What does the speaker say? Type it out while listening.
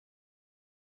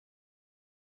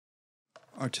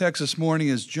Our text this morning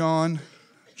is John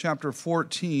chapter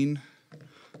 14,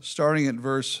 starting at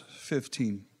verse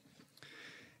 15.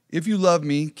 If you love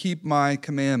me, keep my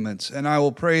commandments, and I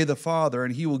will pray the Father,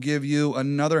 and he will give you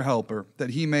another helper, that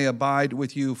he may abide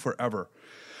with you forever.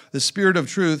 The Spirit of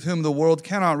truth, whom the world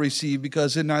cannot receive,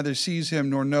 because it neither sees him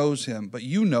nor knows him, but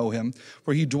you know him,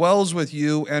 for he dwells with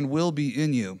you and will be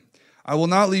in you. I will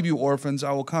not leave you orphans,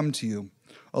 I will come to you.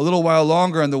 A little while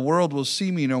longer, and the world will see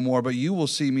me no more, but you will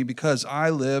see me, because I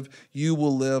live, you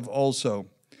will live also.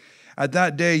 At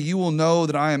that day you will know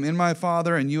that I am in my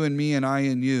Father, and you in me, and I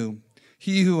in you.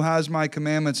 He who has my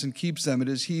commandments and keeps them, it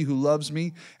is he who loves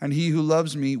me, and he who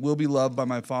loves me will be loved by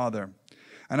my Father.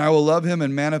 And I will love him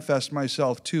and manifest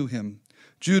myself to him.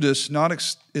 Judas, not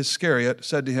Iscariot,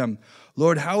 said to him,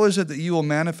 Lord, how is it that you will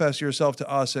manifest yourself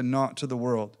to us and not to the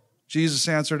world? Jesus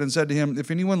answered and said to him, If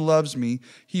anyone loves me,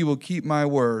 he will keep my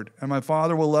word, and my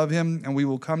Father will love him, and we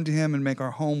will come to him and make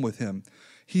our home with him.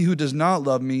 He who does not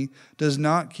love me does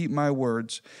not keep my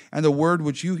words, and the word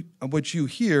which you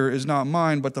hear is not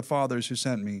mine, but the Father's who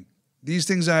sent me. These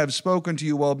things I have spoken to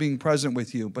you while being present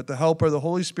with you, but the Helper, the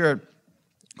Holy Spirit,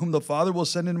 whom the Father will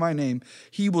send in my name,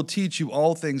 he will teach you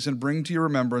all things and bring to your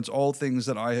remembrance all things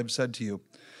that I have said to you.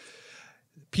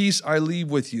 Peace I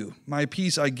leave with you. My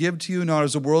peace I give to you, not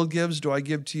as the world gives do I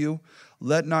give to you.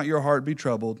 Let not your heart be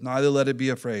troubled, neither let it be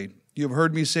afraid. You have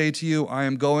heard me say to you, I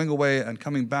am going away and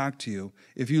coming back to you.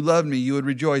 If you loved me, you would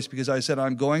rejoice, because I said, I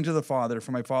am going to the Father,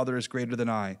 for my Father is greater than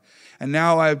I. And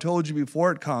now I have told you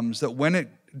before it comes, that when it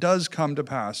does come to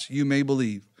pass, you may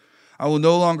believe. I will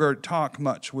no longer talk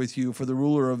much with you, for the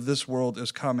ruler of this world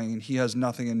is coming, and he has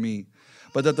nothing in me.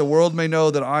 But that the world may know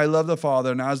that I love the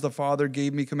Father, and as the Father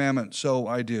gave me commandment, so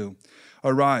I do.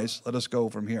 Arise, let us go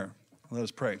from here. Let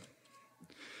us pray.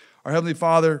 Our Heavenly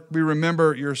Father, we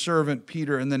remember your servant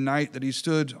Peter in the night that he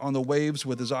stood on the waves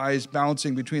with his eyes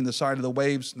bouncing between the side of the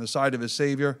waves and the side of his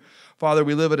Savior. Father,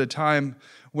 we live at a time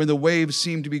when the waves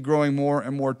seem to be growing more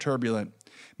and more turbulent.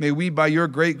 May we, by your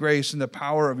great grace and the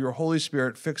power of your Holy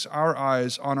Spirit, fix our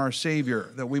eyes on our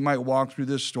Savior, that we might walk through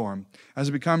this storm.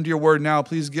 As we come to your word now,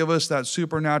 please give us that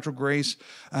supernatural grace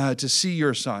to see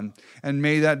your Son, and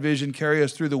may that vision carry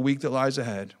us through the week that lies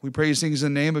ahead. We pray these things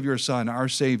in the name of your Son, our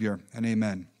Savior, and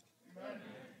amen.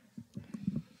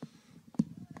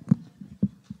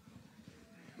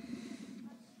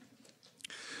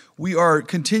 We are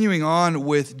continuing on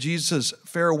with Jesus'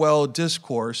 farewell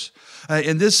discourse.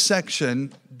 In this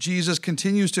section, Jesus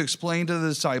continues to explain to the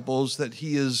disciples that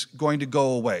he is going to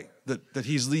go away, that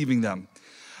he's leaving them.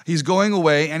 He's going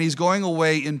away, and he's going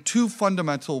away in two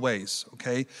fundamental ways,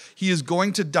 okay? He is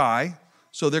going to die,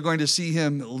 so they're going to see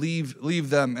him leave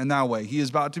them in that way. He is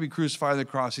about to be crucified on the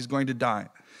cross. He's going to die.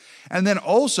 And then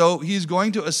also, he's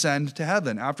going to ascend to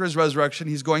heaven. After his resurrection,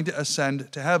 he's going to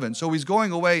ascend to heaven. So he's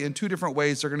going away in two different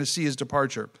ways. They're going to see his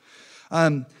departure.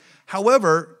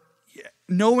 However,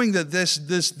 knowing that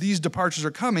these departures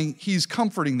are coming, he's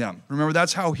comforting them. Remember,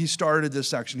 that's how he started this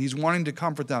section. He's wanting to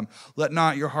comfort them. Let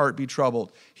not your heart be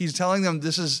troubled. He's telling them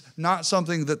this is not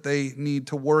something that they need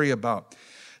to worry about.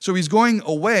 So he's going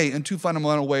away in two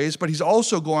fundamental ways, but he's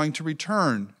also going to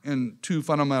return in two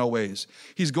fundamental ways.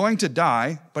 He's going to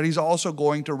die, but he's also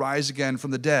going to rise again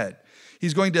from the dead.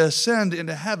 He's going to ascend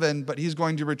into heaven, but he's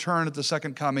going to return at the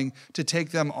second coming to take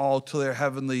them all to their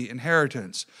heavenly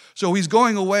inheritance. So he's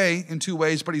going away in two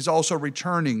ways, but he's also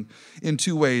returning in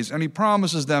two ways. And he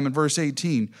promises them in verse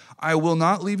 18, I will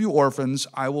not leave you orphans,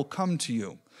 I will come to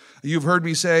you. You've heard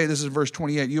me say, this is verse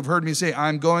 28, you've heard me say,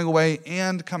 I'm going away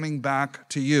and coming back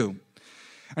to you.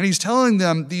 And he's telling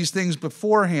them these things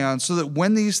beforehand so that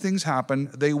when these things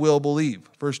happen, they will believe.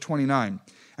 Verse 29,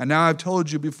 and now I've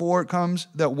told you before it comes,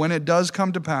 that when it does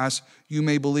come to pass, you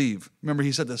may believe. Remember,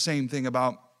 he said the same thing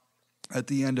about at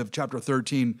the end of chapter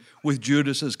 13 with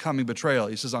Judas's coming betrayal.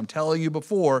 He says, I'm telling you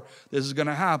before this is going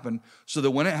to happen so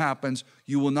that when it happens,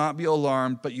 you will not be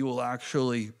alarmed, but you will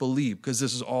actually believe, because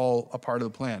this is all a part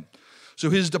of the plan. So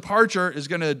his departure is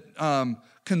going to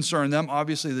concern them,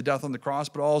 obviously the death on the cross,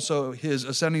 but also his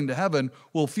ascending to heaven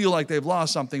will feel like they've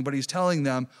lost something, but he's telling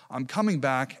them, I'm coming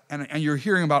back, and you're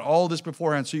hearing about all this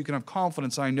beforehand so you can have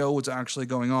confidence I know what's actually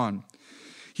going on.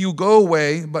 He will go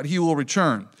away, but he will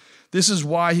return. This is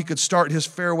why he could start his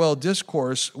farewell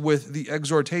discourse with the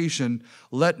exhortation,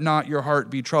 let not your heart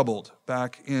be troubled,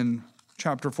 back in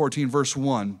chapter 14, verse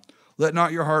 1. Let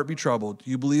not your heart be troubled.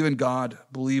 You believe in God,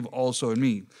 believe also in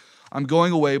me. I'm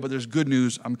going away, but there's good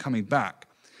news, I'm coming back.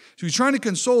 So he's trying to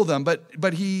console them,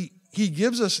 but he he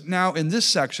gives us now in this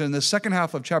section, the second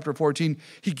half of chapter 14,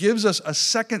 he gives us a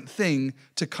second thing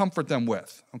to comfort them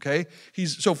with, okay?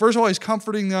 So first of all, he's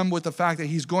comforting them with the fact that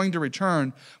he's going to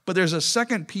return, but there's a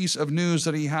second piece of news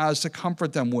that he has to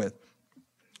comfort them with.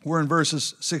 We're in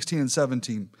verses 16 and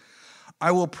 17.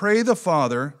 I will pray the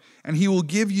Father, and he will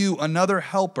give you another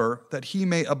helper that he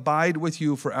may abide with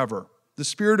you forever. The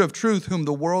Spirit of truth whom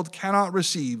the world cannot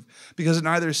receive because it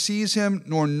neither sees him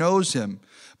nor knows him.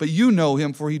 But you know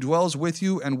him, for he dwells with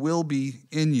you and will be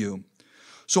in you.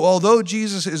 So although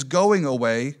Jesus is going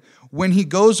away, when he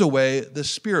goes away, the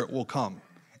Spirit will come.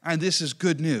 And this is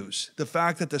good news. The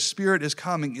fact that the Spirit is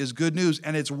coming is good news,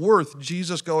 and it's worth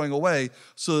Jesus going away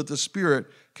so that the Spirit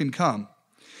can come.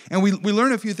 And we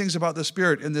learn a few things about the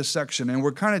Spirit in this section, and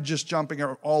we're kind of just jumping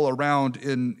all around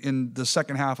in the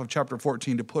second half of chapter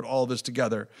 14 to put all of this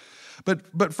together.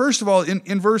 But first of all,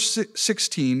 in verse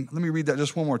 16, let me read that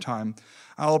just one more time.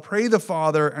 I will pray the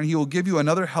Father, and he will give you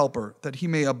another helper, that he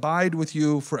may abide with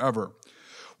you forever.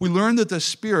 We learn that the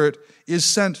Spirit is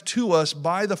sent to us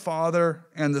by the Father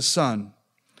and the Son.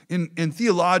 In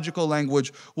theological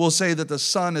language, we'll say that the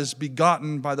Son is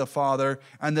begotten by the Father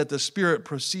and that the Spirit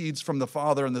proceeds from the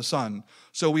Father and the Son.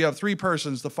 So we have three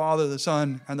persons, the Father, the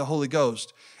Son, and the Holy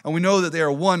Ghost. And we know that they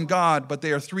are one God, but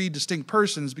they are three distinct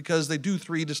persons because they do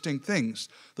three distinct things.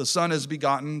 The Son is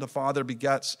begotten, the Father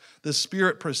begets, the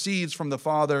Spirit proceeds from the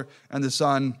Father and the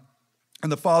Son.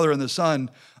 And the Father and the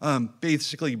Son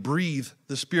basically breathe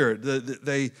the Spirit.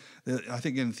 I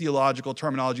think in theological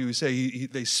terminology, we say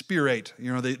they spirate.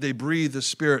 They breathe the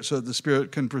Spirit so that the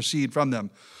Spirit can proceed from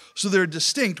them. So they're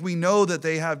distinct. We know that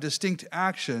they have distinct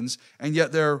actions, and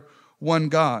yet they're one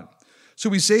God. So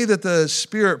we say that the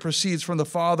Spirit proceeds from the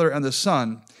Father and the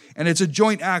Son, and it's a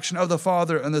joint action of the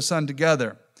Father and the Son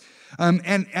together.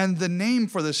 And the name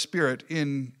for the Spirit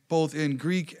in both in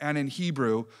Greek and in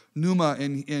Hebrew, pneuma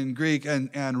in Greek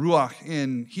and ruach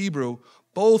in Hebrew,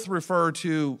 both refer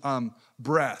to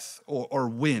breath or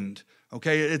wind.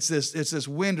 Okay, it's this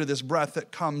wind or this breath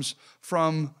that comes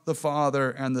from the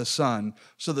Father and the Son.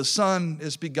 So the Son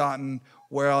is begotten,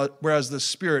 whereas the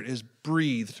Spirit is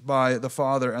breathed by the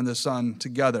Father and the Son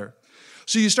together.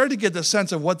 So you start to get the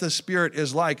sense of what the Spirit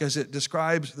is like as it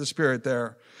describes the Spirit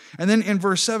there. And then in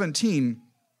verse 17,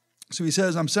 so he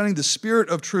says, I'm sending the Spirit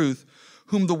of truth,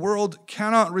 whom the world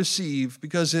cannot receive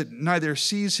because it neither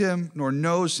sees him nor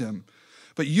knows him.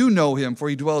 But you know him, for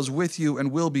he dwells with you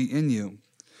and will be in you.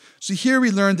 So here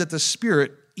we learn that the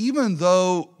Spirit, even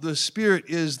though the Spirit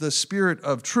is the Spirit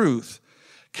of truth,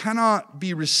 cannot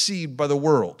be received by the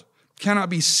world, cannot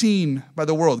be seen by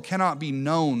the world, cannot be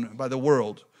known by the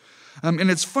world.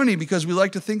 And it's funny because we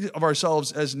like to think of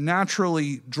ourselves as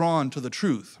naturally drawn to the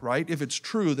truth, right? If it's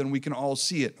true, then we can all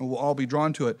see it and we'll all be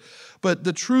drawn to it. But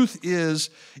the truth is,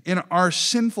 in our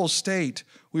sinful state,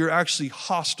 we are actually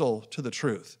hostile to the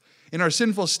truth. In our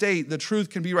sinful state, the truth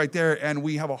can be right there and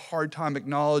we have a hard time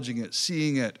acknowledging it,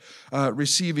 seeing it,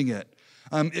 receiving it.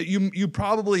 You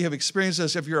probably have experienced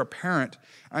this if you're a parent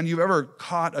and you've ever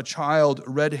caught a child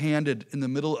red-handed in the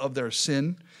middle of their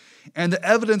sin. And the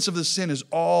evidence of the sin is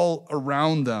all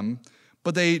around them,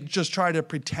 but they just try to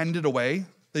pretend it away.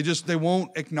 They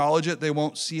won't acknowledge it. They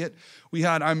won't see it.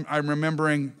 I'm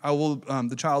remembering,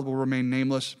 the child will remain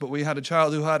nameless, but we had a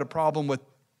child who had a problem with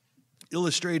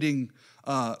illustrating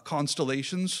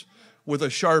constellations with a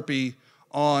Sharpie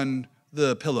on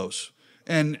the pillows.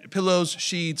 And pillows,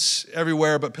 sheets,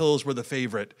 everywhere, but pillows were the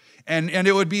favorite. And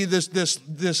it would be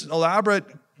this elaborate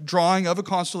drawing of a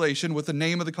constellation with the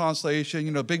name of the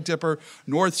constellation, Big Dipper,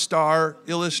 North Star,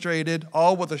 illustrated,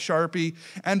 all with a Sharpie,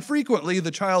 and frequently the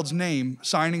child's name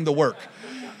signing the work.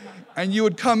 And you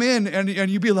would come in and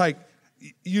you'd be like,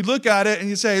 you look at it and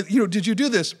you say, did you do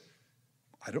this?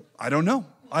 I don't know.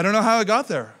 I don't know how it got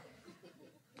there.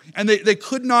 And they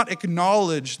could not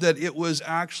acknowledge that it was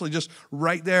actually just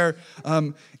right there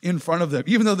in front of them,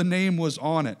 even though the name was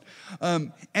on it.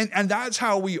 And that's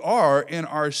how we are in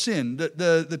our sin.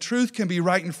 The truth can be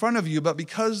right in front of you, but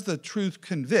because the truth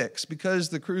convicts, because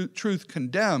the truth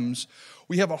condemns,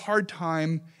 we have a hard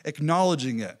time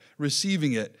acknowledging it,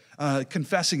 receiving it,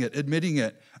 confessing it, admitting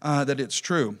it, that it's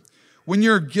true. When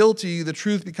you're guilty, the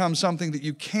truth becomes something that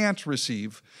you can't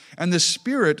receive, and the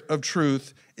Spirit of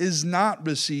truth is not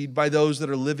received by those that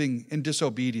are living in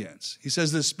disobedience. He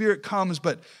says the Spirit comes,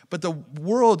 but the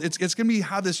world, it's going to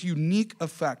have this unique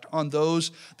effect on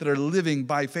those that are living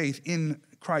by faith in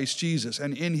Christ Jesus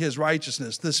and in his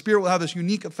righteousness. The Spirit will have this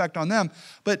unique effect on them,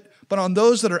 but on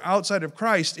those that are outside of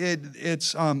Christ,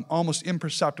 it's almost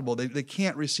imperceptible. They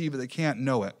can't receive it. They can't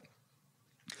know it.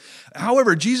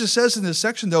 However, Jesus says in this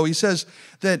section, though, he says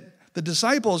that the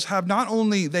disciples have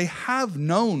they have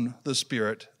known the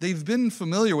Spirit, they've been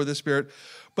familiar with the Spirit,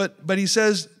 but he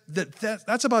says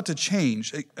that's about to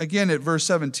change. Again, at verse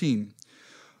 17,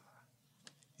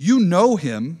 you know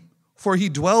him, for he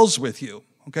dwells with you.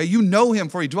 Okay, you know him,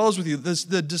 for he dwells with you.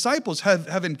 The disciples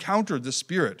have encountered the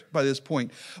Spirit by this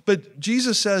point. But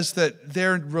Jesus says that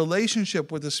their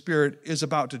relationship with the Spirit is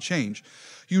about to change.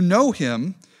 You know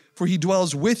him, for he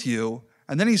dwells with you.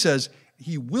 And then he says,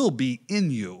 he will be in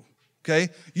you. Okay,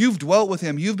 you've dwelt with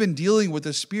him. You've been dealing with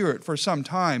the Spirit for some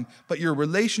time, but your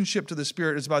relationship to the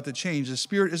Spirit is about to change. The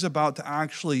Spirit is about to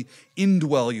actually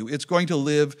indwell you. It's going to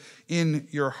live in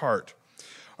your heart.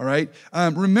 All right.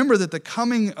 Remember that the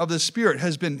coming of the Spirit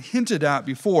has been hinted at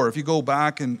before. If you go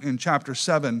back in chapter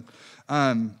 7,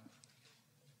 I'm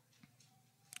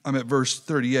at verse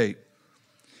 38.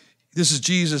 This is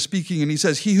Jesus speaking, and he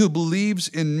says, he who believes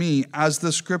in me, as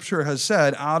the scripture has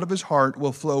said, out of his heart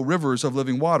will flow rivers of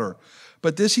living water.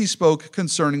 But this he spoke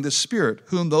concerning the Spirit,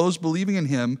 whom those believing in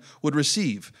him would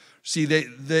receive. See,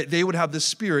 they would have the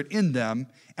Spirit in them,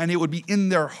 and it would be in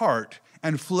their heart.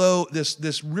 And flow,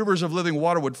 this rivers of living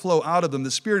water would flow out of them.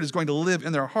 The Spirit is going to live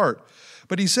in their heart.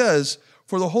 But he says,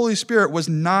 for the Holy Spirit was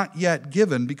not yet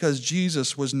given because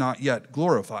Jesus was not yet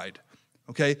glorified.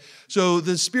 Okay, so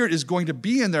the Spirit is going to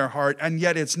be in their heart, and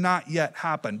yet it's not yet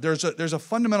happened. There's a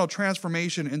fundamental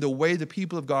transformation in the way the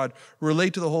people of God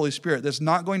relate to the Holy Spirit that's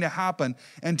not going to happen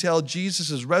until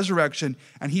Jesus' resurrection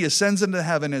and he ascends into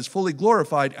heaven, is fully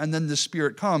glorified, and then the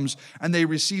Spirit comes and they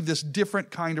receive this different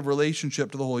kind of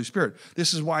relationship to the Holy Spirit.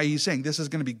 This is why he's saying this is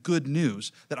going to be good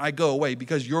news that I go away,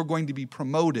 because you're going to be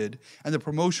promoted, and the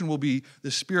promotion will be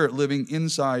the Spirit living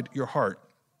inside your heart.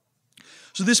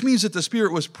 So this means that the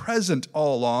Spirit was present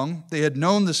all along. They had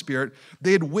known the Spirit.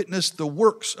 They had witnessed the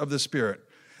works of the Spirit.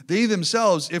 They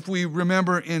themselves, if we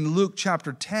remember in Luke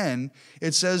chapter 10,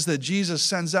 it says that Jesus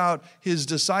sends out his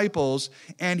disciples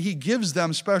and he gives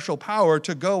them special power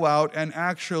to go out and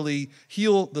actually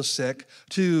heal the sick,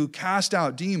 to cast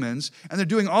out demons. And they're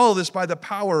doing all of this by the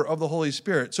power of the Holy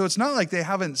Spirit. So it's not like they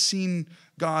haven't seen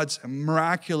God's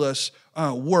miraculous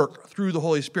work through the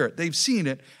Holy Spirit. They've seen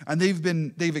it, and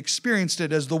they've experienced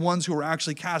it as the ones who are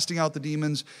actually casting out the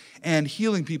demons and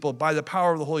healing people by the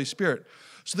power of the Holy Spirit.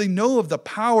 So they know of the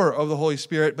power of the Holy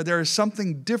Spirit, but there is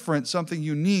something different, something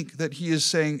unique that he is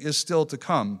saying is still to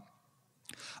come.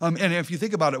 And if you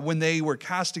think about it, when they were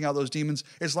casting out those demons,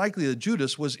 it's likely that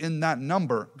Judas was in that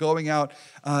number, going out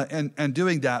and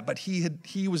doing that. But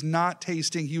he was not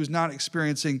tasting, he was not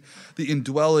experiencing the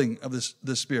indwelling of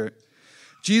the Spirit.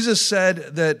 Jesus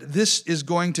said that this is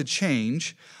going to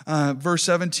change. Verse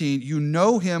 17, you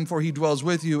know him, for he dwells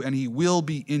with you, and he will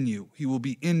be in you. He will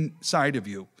be inside of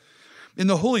you. In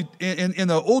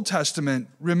the Old Testament,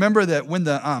 remember that when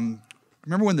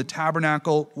the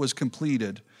tabernacle was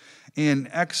completed, in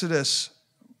Exodus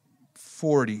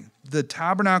 40, the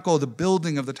tabernacle, the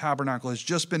building of the tabernacle has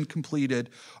just been completed.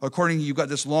 You've got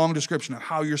this long description of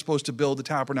how you're supposed to build the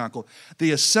tabernacle. They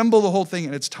assemble the whole thing,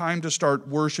 and it's time to start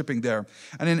worshiping there.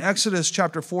 And in Exodus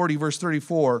chapter 40, verse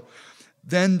 34,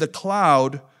 then the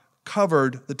cloud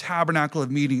covered the tabernacle of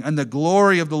meeting, and the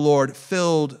glory of the Lord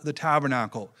filled the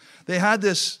tabernacle. They had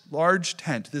this large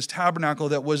tent, this tabernacle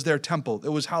that was their temple. It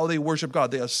was how they worshiped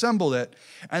God. They assembled it,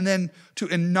 and then to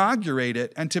inaugurate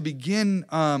it and to begin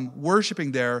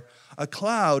worshiping there, a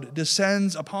cloud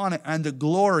descends upon it, and the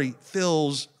glory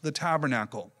fills the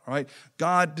tabernacle. All right,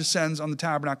 God descends on the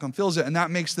tabernacle and fills it, and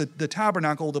that makes the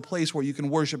tabernacle the place where you can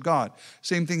worship God.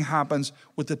 Same thing happens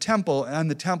with the temple, and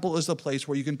the temple is the place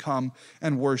where you can come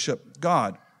and worship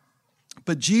God.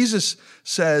 But Jesus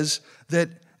says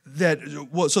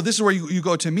so this is where you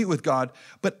go to meet with God.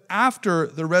 But after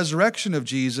the resurrection of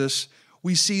Jesus,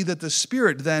 we see that the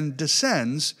Spirit then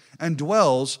descends and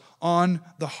dwells in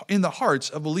the hearts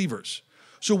of believers.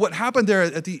 So what happened there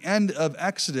at the end of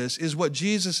Exodus is what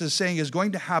Jesus is saying is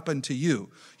going to happen to you.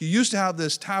 You used to have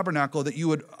this tabernacle that you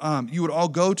would all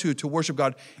go to worship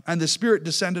God, and the Spirit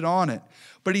descended on it.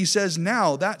 But he says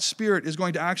now that Spirit is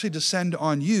going to actually descend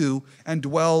on you and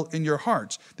dwell in your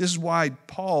hearts. This is why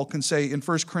Paul can say in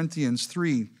 1 Corinthians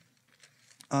 3,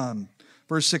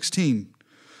 verse 16,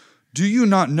 do you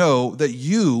not know that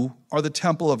you are the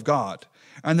temple of God,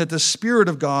 and that the Spirit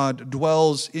of God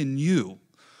dwells in you?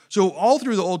 So all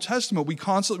through the Old Testament, we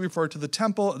constantly refer to the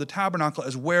temple, the tabernacle,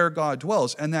 as where God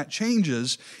dwells. And that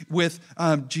changes with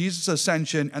Jesus'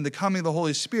 ascension and the coming of the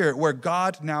Holy Spirit, where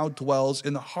God now dwells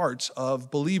in the hearts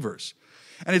of believers.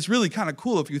 And it's really kind of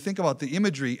cool if you think about the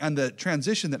imagery and the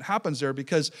transition that happens there,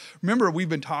 because remember, we've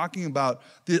been talking about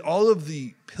all of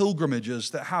the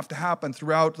pilgrimages that have to happen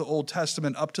throughout the Old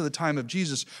Testament up to the time of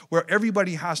Jesus, where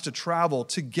everybody has to travel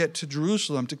to get to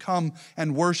Jerusalem to come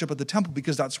and worship at the temple,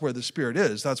 because that's where the Spirit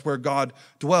is. That's where God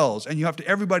dwells. And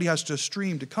everybody has to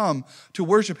stream to come to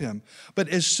worship him. But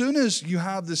as soon as you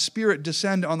have the Spirit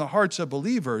descend on the hearts of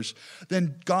believers,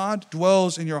 then God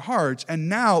dwells in your hearts. And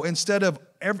now, instead of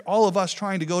all of us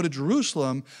trying to go to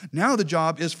Jerusalem, now the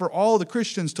job is for all the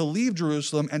Christians to leave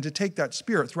Jerusalem and to take that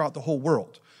Spirit throughout the whole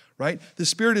world, right? The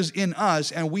Spirit is in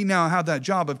us, and we now have that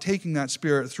job of taking that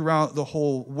Spirit throughout the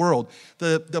whole world.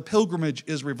 The pilgrimage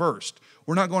is reversed.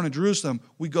 We're not going to Jerusalem.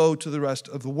 We go to the rest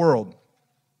of the world.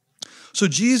 So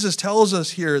Jesus tells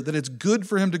us here that it's good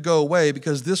for him to go away,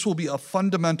 because this will be a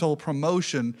fundamental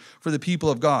promotion for the people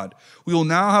of God. We will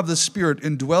now have the Spirit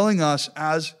indwelling us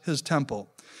as his temple.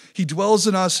 He dwells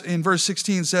in us, in verse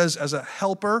 16 says, as a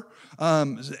helper.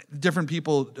 Different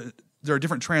people, there are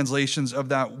different translations of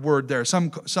that word there.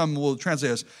 Some will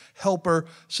translate as helper,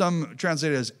 some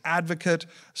translate it as advocate,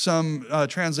 some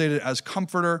translate it as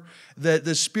comforter. That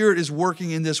the Spirit is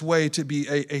working in this way to be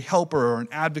a helper or an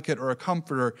advocate or a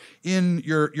comforter in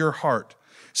your heart.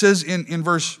 It says in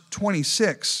verse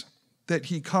 26 that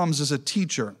he comes as a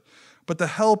teacher. But the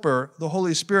Helper, the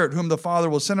Holy Spirit, whom the Father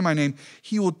will send in my name,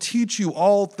 he will teach you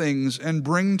all things and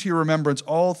bring to your remembrance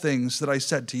all things that I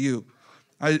said to you.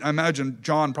 I imagine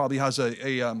John probably has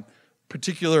a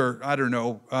particular,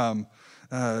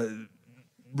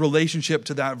 relationship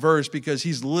to that verse, because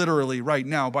he's literally right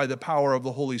now, by the power of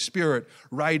the Holy Spirit,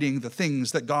 writing the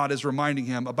things that God is reminding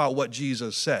him about what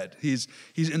Jesus said. He's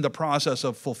in the process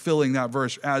of fulfilling that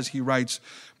verse as he writes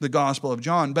the Gospel of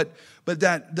John. But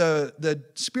that the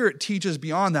Spirit teaches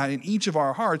beyond that. In each of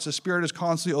our hearts, the Spirit is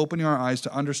constantly opening our eyes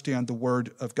to understand the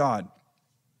Word of God.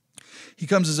 He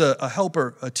comes as a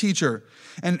helper, a teacher.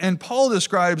 And Paul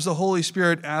describes the Holy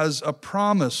Spirit as a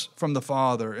promise from the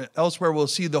Father. Elsewhere, we'll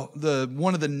see the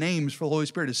one of the names for the Holy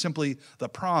Spirit is simply the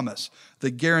promise,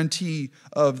 the guarantee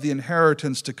of the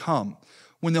inheritance to come.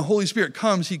 When the Holy Spirit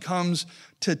comes, he comes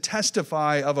to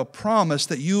testify of a promise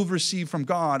that you've received from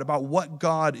God about what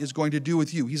God is going to do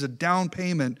with you. He's a down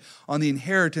payment on the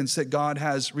inheritance that God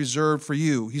has reserved for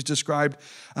you. He's described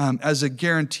as a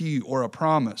guarantee or a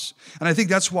promise. And I think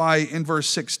that's why in verse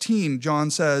 16, John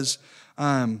says,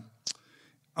 I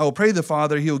will pray the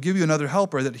Father, he will give you another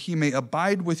helper that he may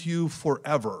abide with you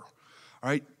forever. All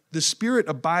right? The Spirit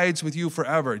abides with you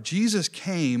forever. Jesus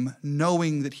came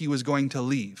knowing that he was going to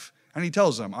leave. And he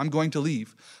tells them, I'm going to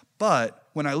leave. But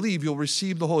when I leave, you'll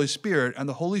receive the Holy Spirit, and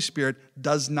the Holy Spirit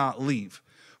does not leave.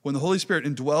 When the Holy Spirit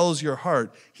indwells your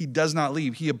heart, he does not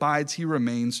leave. He abides, he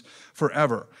remains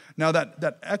forever. Now,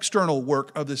 that external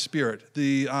work of the Spirit,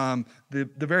 the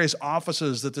various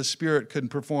offices that the Spirit can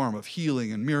perform of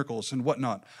healing and miracles and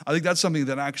whatnot, I think that's something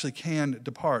that actually can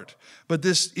depart. But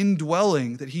this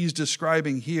indwelling that he's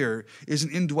describing here is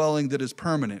an indwelling that is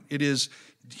permanent. It is,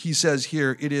 he says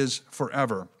here, it is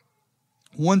forever.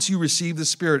 Once you receive the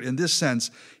Spirit in this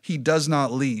sense, he does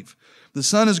not leave. The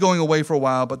Son is going away for a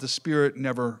while, but the Spirit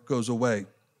never goes away.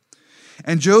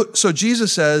 And so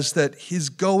Jesus says that his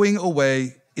going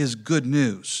away is good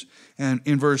news. And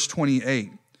in verse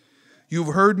 28,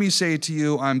 you've heard me say to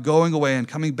you, I'm going away and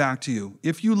coming back to you.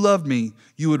 If you loved me,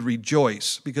 you would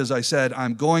rejoice, because I said,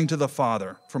 I'm going to the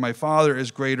Father, for my Father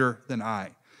is greater than I.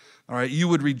 All right, you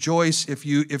would rejoice if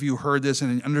you heard this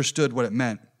and understood what it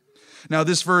meant. Now,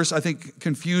 this verse, I think,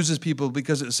 confuses people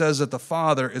because it says that the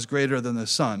Father is greater than the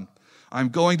Son. I'm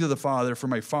going to the Father, for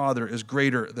my Father is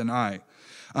greater than I.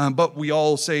 But we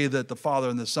all say that the Father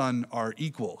and the Son are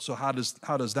equal. So how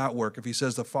does that work if he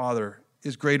says the Father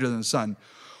is greater than the Son?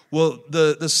 Well,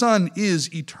 the Son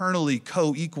is eternally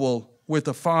co-equal with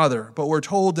the Father. But we're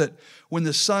told that when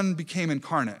the Son became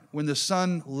incarnate, when the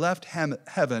Son left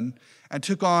heaven and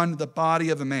took on the body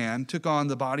of a man, took on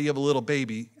the body of a little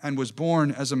baby, and was born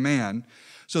as a man.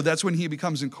 So that's when he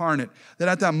becomes incarnate. That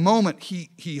at that moment,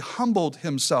 he humbled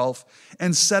himself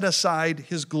and set aside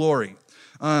his glory.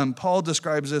 Paul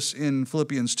describes this in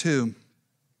Philippians 2,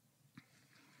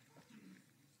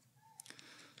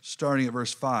 starting at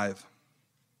verse 5.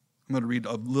 I'm going to read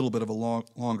a little bit of a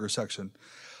longer section.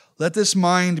 Let this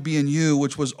mind be in you,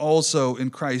 which was also in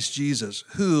Christ Jesus,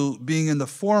 who, being in the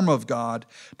form of God,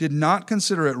 did not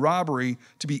consider it robbery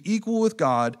to be equal with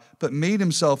God, but made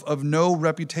himself of no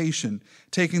reputation,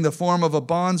 taking the form of a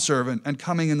bondservant and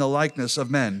coming in the likeness of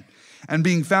men. And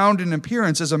being found in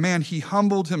appearance as a man, he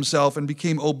humbled himself and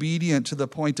became obedient to the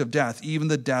point of death, even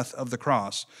the death of the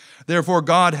cross. Therefore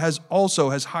God has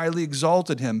highly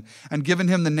exalted him and given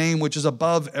him the name which is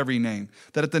above every name,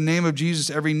 that at the name of Jesus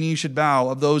every knee should bow,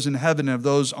 of those in heaven and of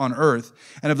those on earth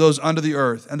and of those under the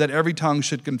earth, and that every tongue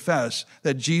should confess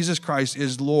that Jesus Christ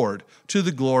is Lord, to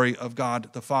the glory of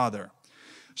God the Father.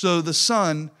 So the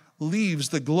Son leaves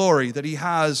the glory that he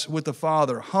has with the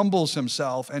Father, humbles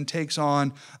himself, and takes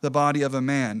on the body of a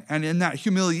man. And in that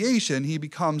humiliation, he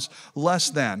becomes less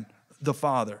than the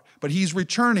Father. But he's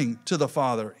returning to the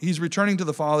Father. He's returning to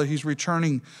the Father. He's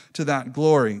returning to that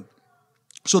glory.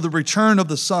 So the return of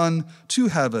the Son to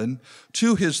heaven,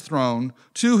 to his throne,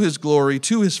 to his glory,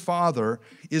 to his Father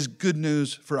is good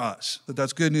news for us.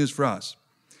 That's good news for us.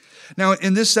 Now,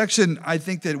 in this section, I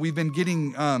think that we've been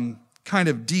getting kind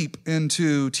of deep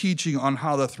into teaching on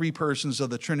how the three persons of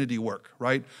the Trinity work,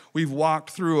 right? We've walked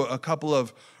through a couple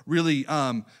of really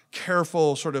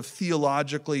careful, sort of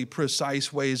theologically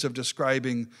precise ways of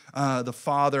describing the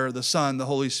Father, the Son, the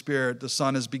Holy Spirit. The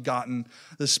Son is begotten.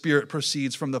 The Spirit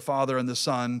proceeds from the Father and the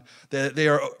Son. They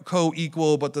are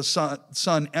co-equal, but the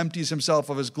Son empties himself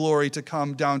of his glory to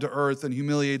come down to earth and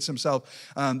humiliates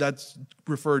himself. That's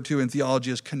referred to in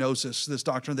theology as kenosis, this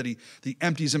doctrine that he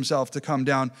empties himself to come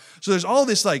down. So there's all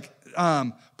this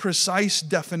precise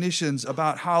definitions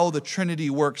about how the Trinity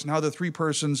works and how the three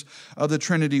persons of the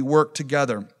Trinity work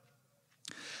together.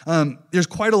 There's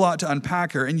quite a lot to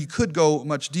unpack here, and you could go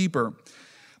much deeper.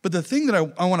 But the thing that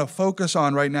I want to focus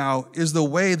on right now is the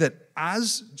way that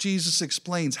as Jesus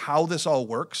explains how this all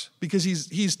works, because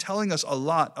he's telling us a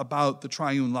lot about the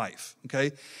triune life,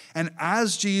 okay? And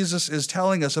as Jesus is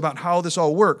telling us about how this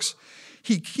all works,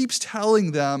 he keeps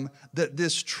telling them that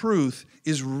this truth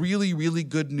is really, really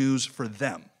good news for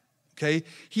them. Okay?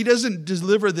 He doesn't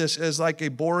deliver this as like a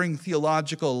boring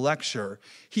theological lecture.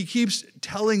 He keeps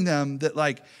telling them that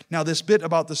now this bit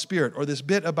about the Spirit or this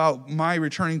bit about my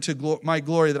returning to my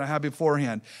glory that I had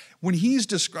beforehand. When he's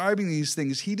describing these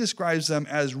things, he describes them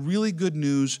as really good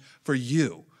news for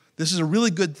you. This is a really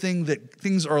good thing that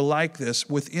things are like this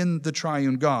within the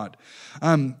triune God.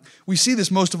 We see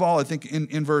this most of all, I think,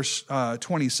 in verse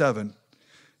 27.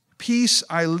 Peace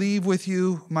I leave with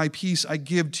you, my peace I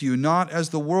give to you. Not as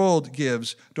the world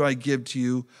gives do I give to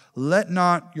you. Let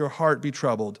not your heart be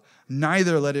troubled,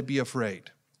 neither let it be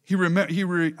afraid. He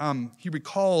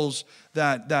recalls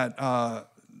that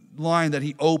line that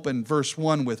he opened verse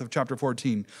 1 with of chapter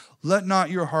 14. Let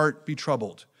not your heart be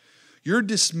troubled. You're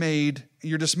dismayed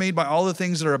by all the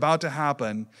things that are about to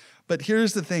happen. But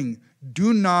here's the thing,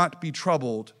 do not be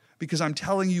troubled, because I'm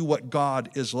telling you what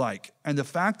God is like. And the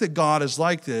fact that God is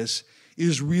like this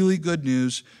is really good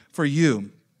news for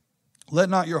you.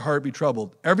 Let not your heart be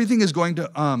troubled. Everything is going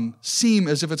to seem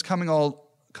as if it's coming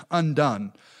all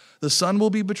undone. The Son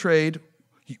will be betrayed,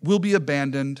 will be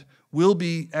abandoned, will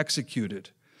be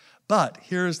executed. But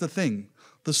here's the thing.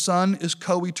 The Son is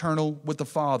co-eternal with the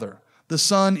Father. The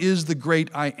Son is the great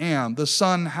I am. The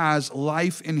Son has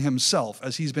life in himself,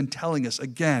 as he's been telling us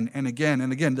again and again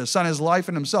and again. The Son has life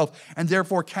in himself and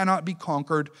therefore cannot be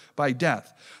conquered by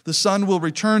death. The Son will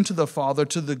return to the Father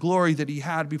to the glory that he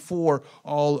had before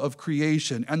all of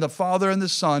creation. And the Father and the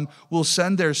Son will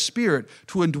send their Spirit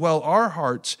to indwell our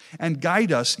hearts and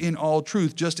guide us in all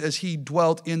truth, just as he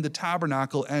dwelt in the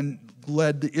tabernacle and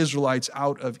led the Israelites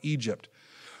out of Egypt.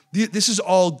 This is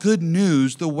all good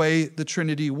news, the way the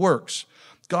Trinity works.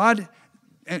 God,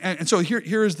 and so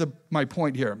here is my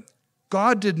point here.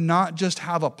 God did not just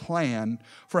have a plan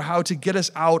for how to get us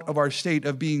out of our state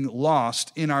of being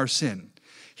lost in our sin.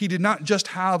 He did not just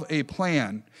have a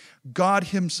plan. God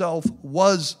himself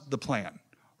was the plan,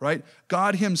 right?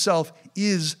 God himself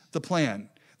is the plan.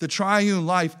 The triune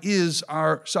life is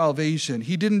our salvation.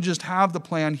 He didn't just have the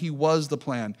plan, he was the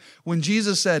plan. When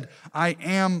Jesus said, I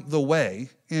am the way,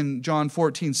 in John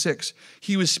 14:6,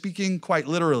 he was speaking quite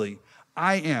literally.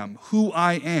 I am who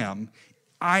I am.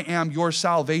 I am your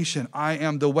salvation. I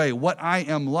am the way. What I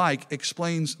am like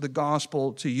explains the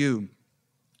gospel to you.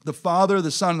 The Father,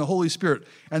 the Son, and the Holy Spirit,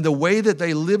 and the way that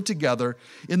they live together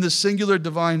in the singular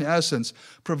divine essence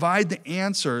provide the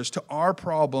answers to our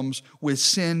problems with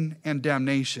sin and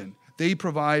damnation. They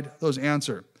provide those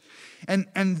answers.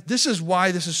 And this is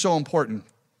why this is so important.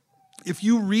 If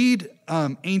you read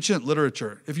ancient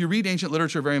literature,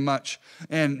 very much,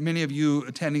 and many of you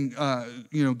attending,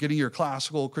 getting your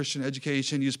classical Christian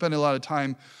education, you spend a lot of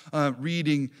time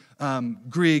reading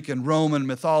Greek and Roman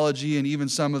mythology and even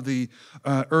some of the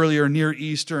earlier Near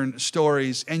Eastern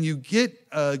stories, and you get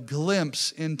a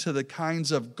glimpse into the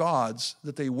kinds of gods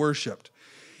that they worshipped.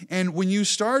 And when you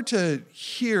start to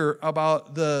hear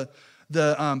about the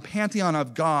pantheon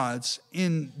of gods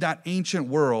in that ancient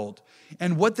world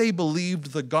and what they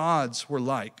believed the gods were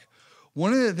like,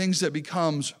 one of the things that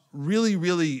becomes really,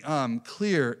 really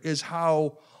clear is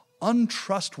how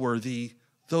untrustworthy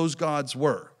those gods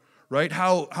were, right?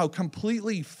 How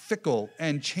completely fickle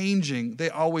and changing they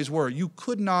always were. You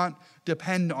could not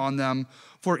depend on them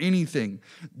for anything.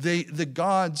 The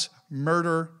gods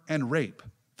murder and rape.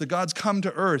 The gods come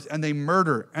to earth and they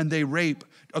murder and they rape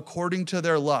according to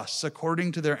their lusts,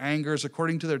 according to their angers,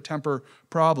 according to their temper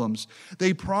problems.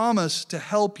 They promise to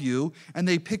help you and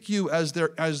they pick you as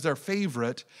their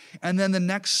favorite, and then the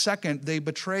next second they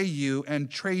betray you and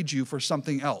trade you for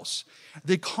something else.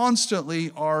 They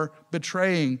constantly are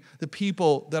betraying the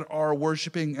people that are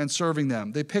worshiping and serving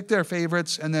them. They pick their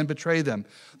favorites and then betray them.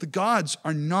 The gods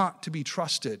are not to be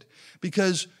trusted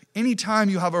because anytime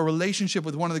you have a relationship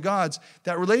with one of the gods,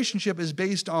 that relationship is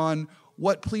based on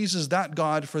what pleases that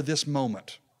God for this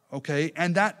moment, okay?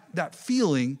 And that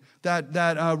feeling,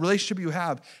 that relationship you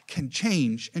have can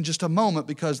change in just a moment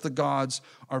because the gods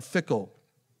are fickle,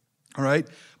 all right?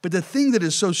 But the thing that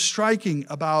is so striking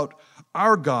about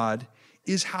our God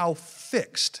is how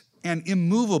fixed and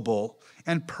immovable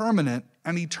and permanent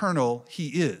and eternal he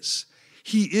is.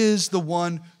 He is the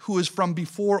one who is from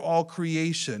before all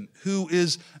creation, who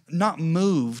is not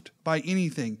moved by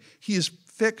anything. He is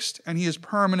fixed and he is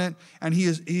permanent and he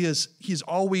is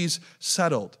always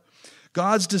settled.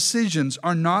 God's decisions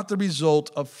are not the result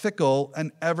of fickle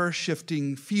and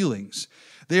ever-shifting feelings.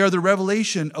 They are the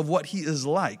revelation of what he is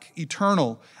like,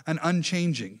 eternal and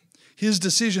unchanging. His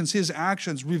decisions, his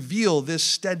actions reveal this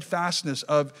steadfastness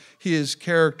of his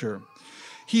character.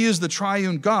 He is the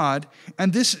triune God,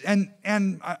 and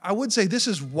I would say this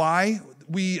is why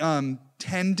we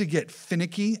tend to get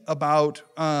finicky about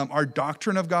our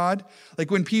doctrine of God. Like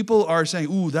when people are saying,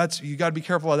 "Ooh, you got to be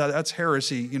careful about that. That's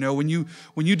heresy." You know, when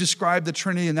you describe the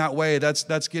Trinity in that way, that's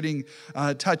getting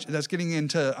that's getting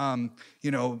into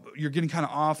you're getting kind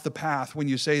of off the path when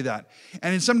you say that.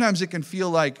 And sometimes it can feel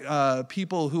like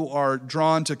people who are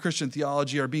drawn to Christian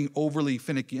theology are being overly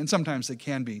finicky, and sometimes they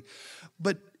can be,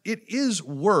 but it is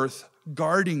worth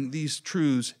guarding these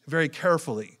truths very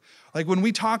carefully. Like when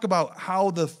we talk about how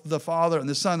the Father and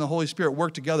the Son and the Holy Spirit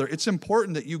work together, it's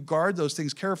important that you guard those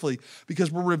things carefully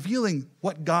because we're revealing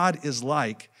what God is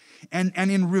like. And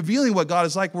in revealing what God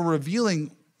is like, we're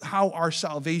revealing how our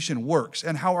salvation works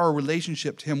and how our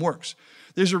relationship to him works.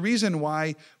 There's a reason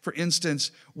why, for instance,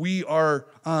 we have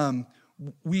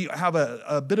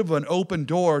a bit of an open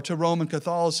door to Roman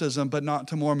Catholicism, but not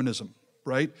to Mormonism,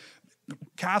 right?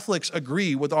 Catholics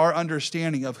agree with our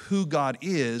understanding of who God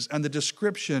is and the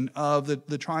description of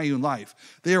the triune life.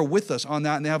 They are with us on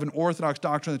that, and they have an orthodox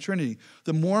doctrine of the Trinity.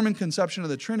 The Mormon conception of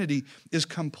the Trinity is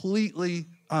completely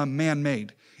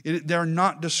man-made. They're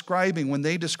not describing, when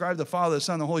they describe the Father, the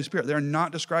Son, and the Holy Spirit, they're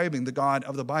not describing the God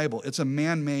of the Bible. It's a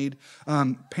man-made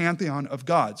pantheon of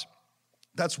gods.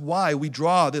 That's why we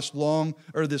draw this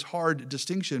hard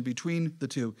distinction between the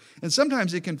two. And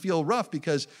sometimes it can feel rough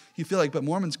because you feel like, but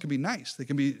Mormons can be nice. They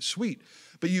can be sweet.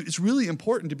 But it's really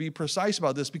important to be precise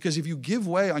about this because if you give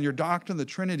way on your doctrine of the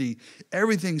Trinity,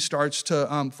 everything starts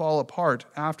to fall apart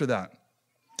after that.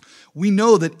 We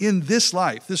know that in this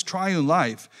life, this triune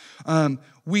life,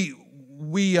 we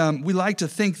like to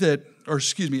think that,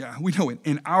 we know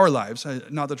in our lives,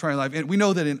 not the triune life, and we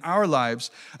know that in our lives,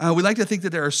 we like to think that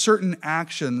there are certain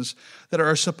actions that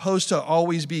are supposed to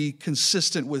always be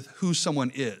consistent with who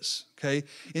someone is, okay?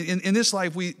 In this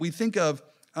life, we think of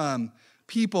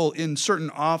people in certain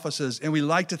offices, and we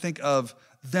like to think of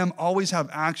them always have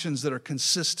actions that are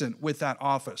consistent with that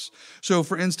office. So,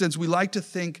 for instance, we like to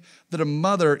think that a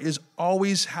mother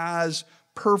always has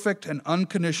perfect and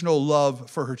unconditional love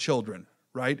for her children.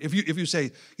 Right? If you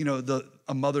say,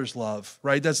 a mother's love,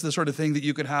 right? That's the sort of thing that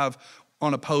you could have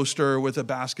on a poster with a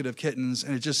basket of kittens,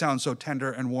 and it just sounds so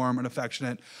tender and warm and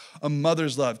affectionate. A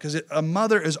mother's love, because a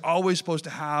mother is always supposed to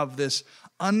have this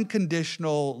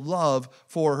unconditional love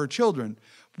for her children.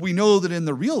 We know that in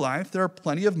the real life, there are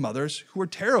plenty of mothers who are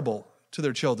terrible to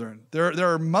their children.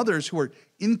 There are mothers who are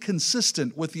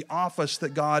inconsistent with the office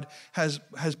that God has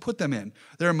put them in.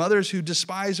 There are mothers who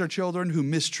despise their children, who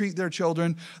mistreat their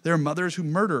children. There are mothers who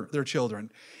murder their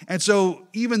children. And so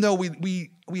even though we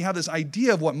have this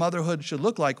idea of what motherhood should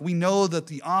look like, we know that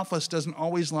the office doesn't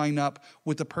always line up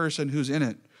with the person who's in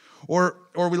it. Or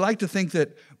or we like to think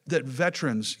that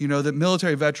veterans, that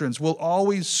military veterans will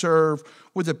always serve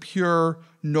with a pure,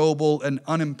 noble, and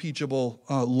unimpeachable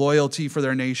loyalty for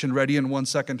their nation, ready in 1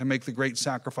 second to make the great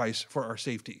sacrifice for our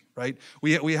safety, right?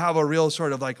 We have a real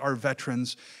sort of like our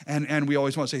veterans, and we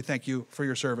always want to say thank you for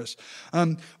your service.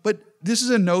 But this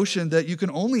is a notion that you can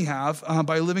only have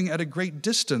by living at a great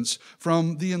distance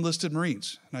from the enlisted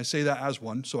Marines. And I say that as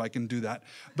one, so I can do that.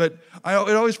 But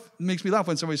it always makes me laugh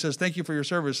when somebody says, thank you for your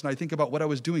service, and I think about what I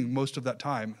was doing most of that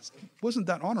time. Wasn't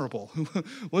that honorable?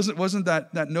 wasn't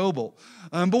that noble?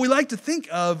 But we like to think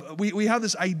of, we have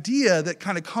this idea that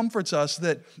kind of comforts us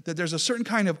that there's a certain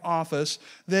kind of office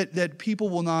that people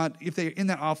will not, if they're in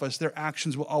that office, their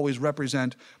actions will always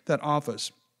represent that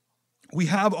office. We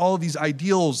have all of these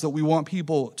ideals that we want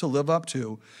people to live up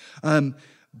to.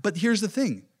 But here's the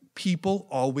thing. People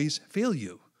always fail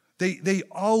you. They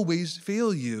always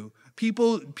fail you.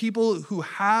 People who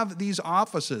have these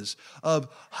offices of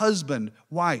husband,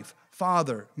 wife,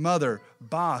 father, mother,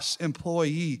 boss,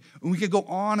 employee. And we could go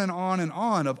on and on and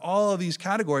on of all of these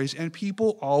categories, and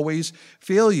people always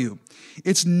fail you.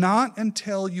 It's not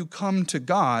until you come to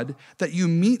God that you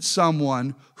meet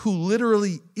someone who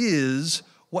literally is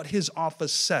what his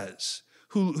office says,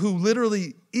 who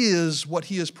literally is what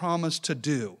he has promised to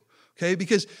do. Okay,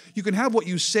 because you can have what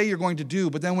you say you're going to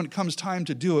do, but then when it comes time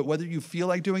to do it, whether you feel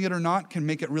like doing it or not, can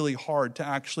make it really hard to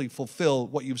actually fulfill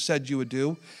what you've said you would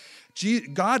do.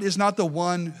 God is not the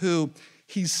one who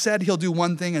he said he'll do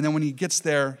one thing, and then when he gets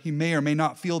there, he may or may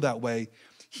not feel that way.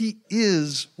 He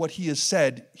is what he has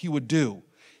said he would do.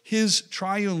 His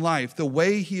triune life, the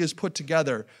way he is put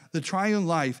together, the triune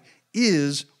life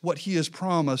is what he has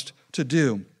promised to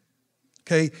do.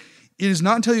 Okay? It is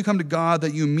not until you come to God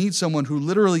that you meet someone who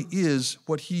literally is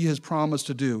what he has promised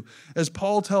to do. As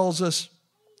Paul tells us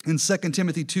in 2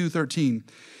 Timothy 2:13,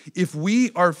 if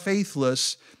we are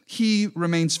faithless, he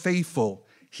remains faithful.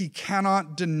 He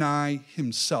cannot deny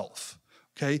himself.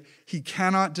 Okay? He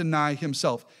cannot deny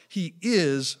himself. He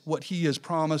is what he has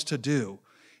promised to do.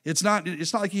 It's not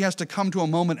like he has to come to a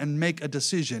moment and make a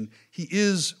decision. He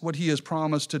is what he has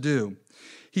promised to do.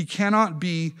 He cannot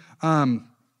be,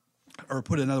 or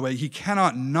put it another way, he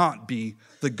cannot not be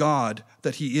the God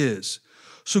that he is.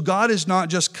 So God is not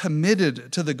just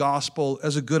committed to the gospel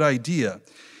as a good idea.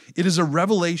 It is a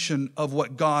revelation of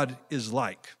what God is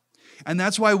like. And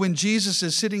that's why when Jesus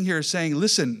is sitting here saying,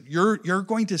 listen, you're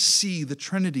going to see the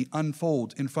Trinity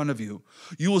unfold in front of you.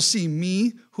 You will see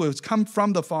me, who has come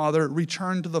from the Father,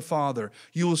 return to the Father.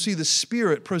 You will see the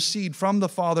Spirit proceed from the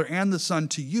Father and the Son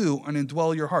to you and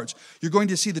indwell your hearts. You're going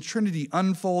to see the Trinity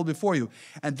unfold before you.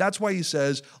 And that's why he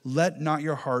says, let not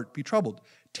your heart be troubled.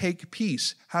 Take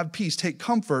peace, have peace, take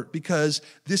comfort, because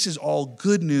this is all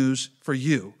good news for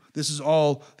you. This is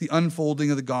all the unfolding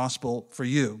of the gospel for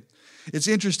you. It's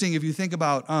interesting if you think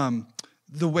about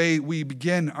the way we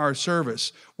begin our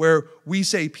service, where we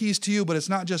say peace to you, but it's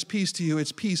not just peace to you,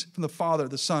 it's peace from the Father,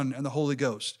 the Son, and the Holy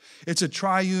Ghost. It's a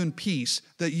triune peace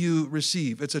that you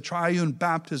receive. It's a triune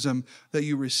baptism that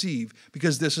you receive,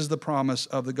 because this is the promise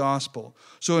of the gospel.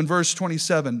 So in verse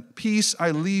 27, peace I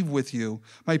leave with you,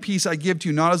 my peace I give to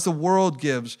you, not as the world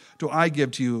gives, do I give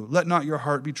to you. Let not your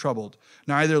heart be troubled,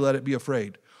 neither let it be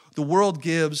afraid. The world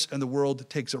gives, and the world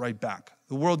takes it right back.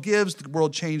 The world gives, the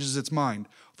world changes its mind.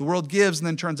 The world gives and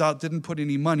then turns out didn't put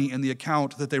any money in the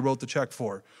account that they wrote the check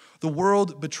for. The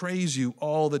world betrays you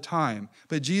all the time.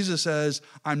 But Jesus says,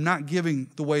 I'm not giving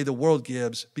the way the world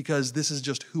gives because this is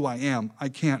just who I am. I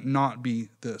can't not be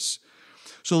this.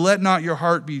 So let not your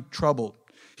heart be troubled.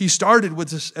 He started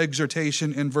with this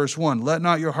exhortation in verse 1. Let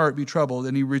not your heart be troubled.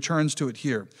 And he returns to it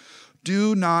here.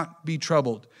 Do not be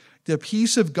troubled. The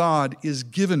peace of God is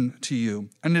given to you,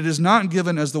 and it is not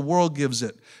given as the world gives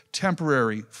it,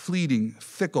 temporary, fleeting,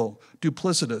 fickle,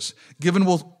 duplicitous, given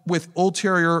with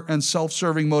ulterior and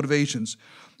self-serving motivations.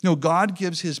 No, God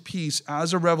gives his peace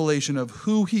as a revelation of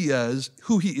who he is,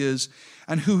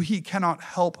 and who he cannot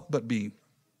help but be.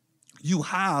 You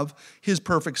have his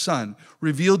perfect Son,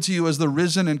 revealed to you as the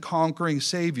risen and conquering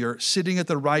Savior, sitting at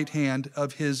the right hand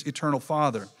of his eternal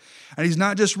Father. And he's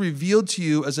not just revealed to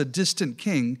you as a distant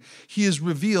king, he is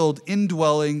revealed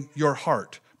indwelling your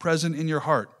heart, present in your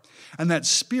heart. And that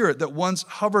Spirit that once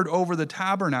hovered over the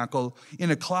tabernacle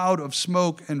in a cloud of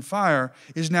smoke and fire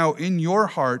is now in your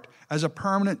heart as a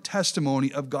permanent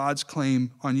testimony of God's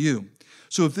claim on you.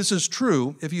 So if this is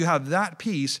true, if you have that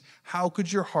peace, how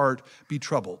could your heart be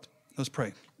troubled? Let's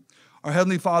pray. Our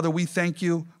Heavenly Father, we thank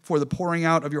you for the pouring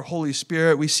out of your Holy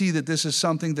Spirit. We see that this is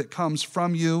something that comes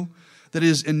from you, that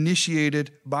is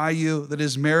initiated by you, that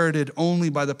is merited only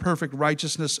by the perfect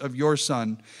righteousness of your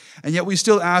Son. And yet we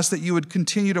still ask that you would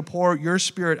continue to pour your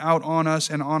Spirit out on us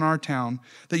and on our town,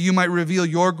 that you might reveal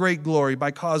your great glory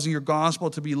by causing your gospel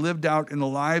to be lived out in the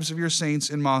lives of your saints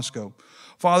in Moscow.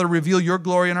 Father, reveal your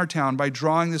glory in our town by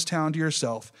drawing this town to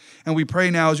yourself. And we pray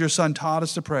now as your Son taught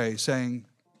us to pray, saying,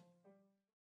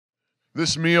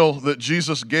 this meal that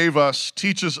Jesus gave us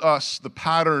teaches us the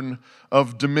pattern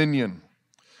of dominion.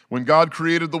 When God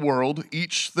created the world,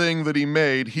 each thing that he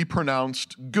made, he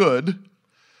pronounced good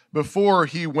before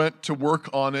he went to work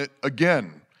on it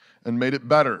again and made it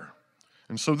better.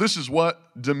 And so this is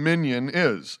what dominion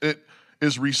is. It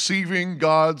is receiving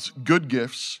God's good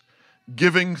gifts,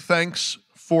 giving thanks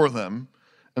for them,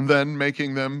 and then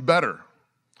making them better.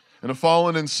 In a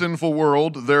fallen and sinful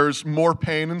world, there's more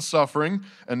pain and suffering,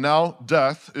 and now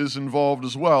death is involved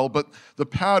as well, but the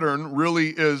pattern really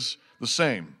is the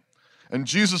same. And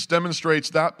Jesus demonstrates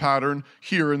that pattern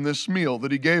here in this meal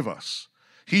that he gave us.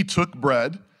 He took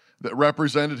bread that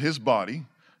represented his body,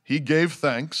 he gave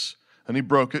thanks, and he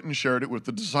broke it and shared it with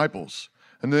the disciples.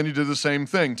 And then he did the same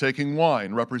thing, taking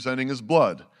wine representing his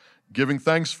blood, giving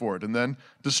thanks for it, and then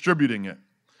distributing it.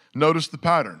 Notice the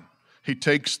pattern. He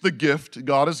takes the gift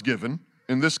God has given,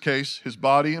 in this case, his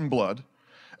body and blood,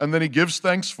 and then he gives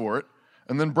thanks for it,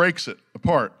 and then breaks it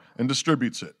apart and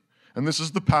distributes it. And this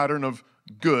is the pattern of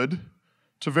good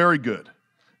to very good.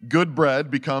 Good bread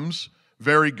becomes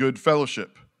very good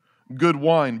fellowship. Good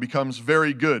wine becomes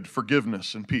very good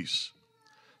forgiveness and peace.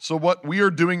 So what we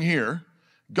are doing here,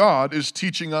 God is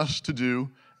teaching us to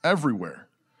do everywhere.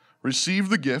 Receive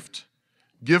the gift,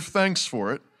 give thanks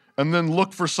for it, and then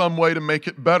look for some way to make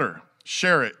it better.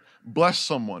 Share it, bless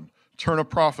someone, turn a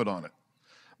profit on it.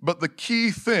 But the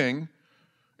key thing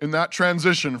in that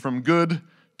transition from good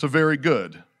to very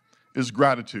good is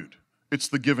gratitude. It's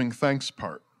the giving thanks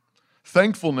part.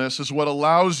 Thankfulness is what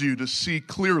allows you to see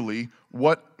clearly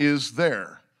what is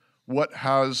there, what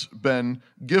has been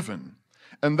given.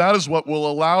 And that is what will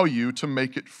allow you to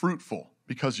make it fruitful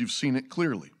because you've seen it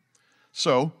clearly.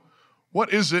 So,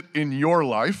 what is it in your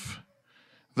life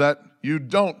that you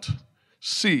don't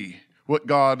see what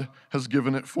God has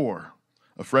given it for?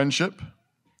 A friendship,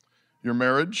 your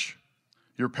marriage,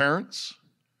 your parents,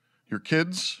 your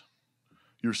kids,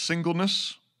 your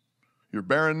singleness, your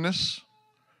barrenness,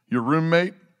 your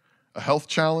roommate, a health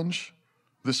challenge,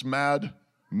 this mad,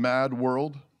 mad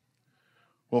world?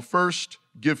 Well, first,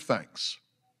 give thanks.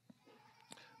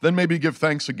 Then maybe give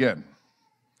thanks again.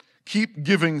 Keep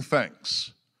giving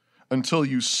thanks until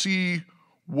you see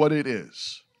what it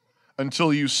is,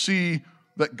 until you see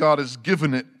that God has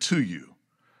given it to you,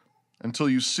 until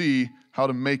you see how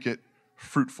to make it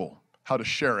fruitful, how to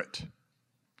share it.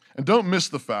 And don't miss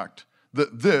the fact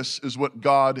that this is what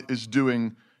God is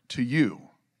doing to you.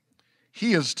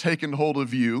 He has taken hold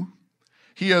of you.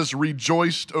 He has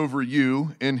rejoiced over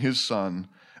you in his Son,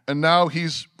 and now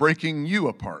he's breaking you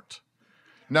apart.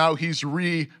 Now he's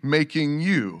remaking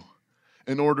you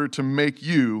in order to make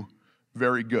you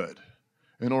very good,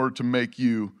 in order to make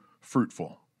you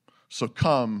fruitful. So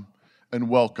come and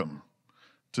welcome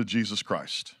to Jesus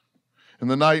Christ. In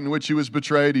the night in which he was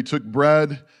betrayed, he took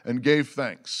bread and gave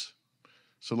thanks.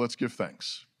 So let's give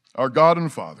thanks. Our God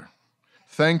and Father,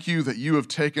 thank you that you have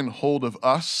taken hold of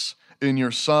us in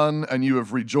your Son and you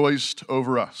have rejoiced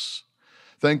over us.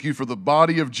 Thank you for the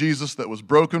body of Jesus that was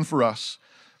broken for us,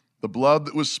 the blood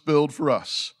that was spilled for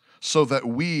us, so that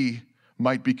we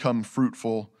might become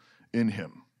fruitful in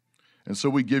him. And so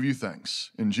we give you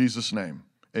thanks. In Jesus' name,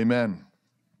 amen.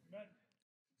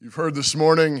 You've heard this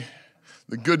morning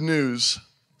the good news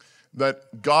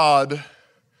that God,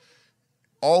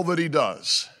 all that he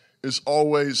does is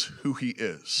always who he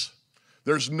is.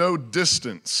 There's no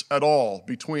distance at all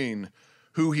between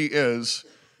who he is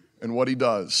and what he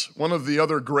does. One of the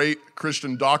other great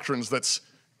Christian doctrines that's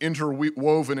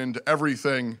interwoven into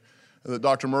everything that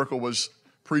Dr. Merkel was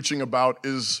preaching about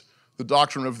is the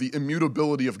doctrine of the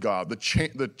immutability of God, the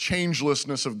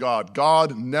changelessness of God.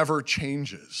 God never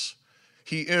changes.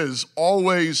 He is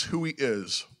always who he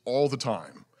is all the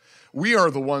time. We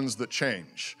are the ones that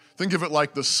change. Think of it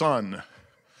like the sun.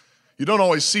 You don't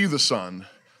always see the sun.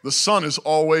 The sun is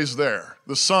always there.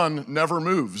 The sun never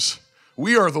moves.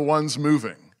 We are the ones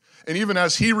moving. And even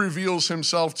as he reveals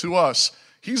himself to us,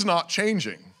 he's not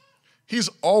changing. He's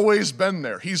always been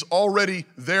there. He's already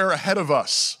there ahead of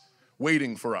us,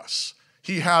 waiting for us.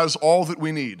 He has all that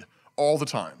we need all the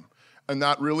time. And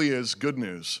that really is good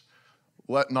news.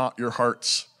 Let not your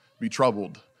hearts be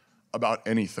troubled about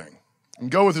anything. And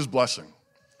go with his blessing.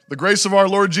 The grace of our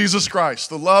Lord Jesus Christ,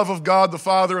 the love of God the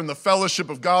Father, and the fellowship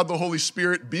of God the Holy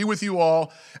Spirit be with you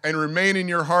all and remain in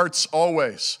your hearts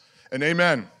always. And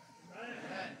amen.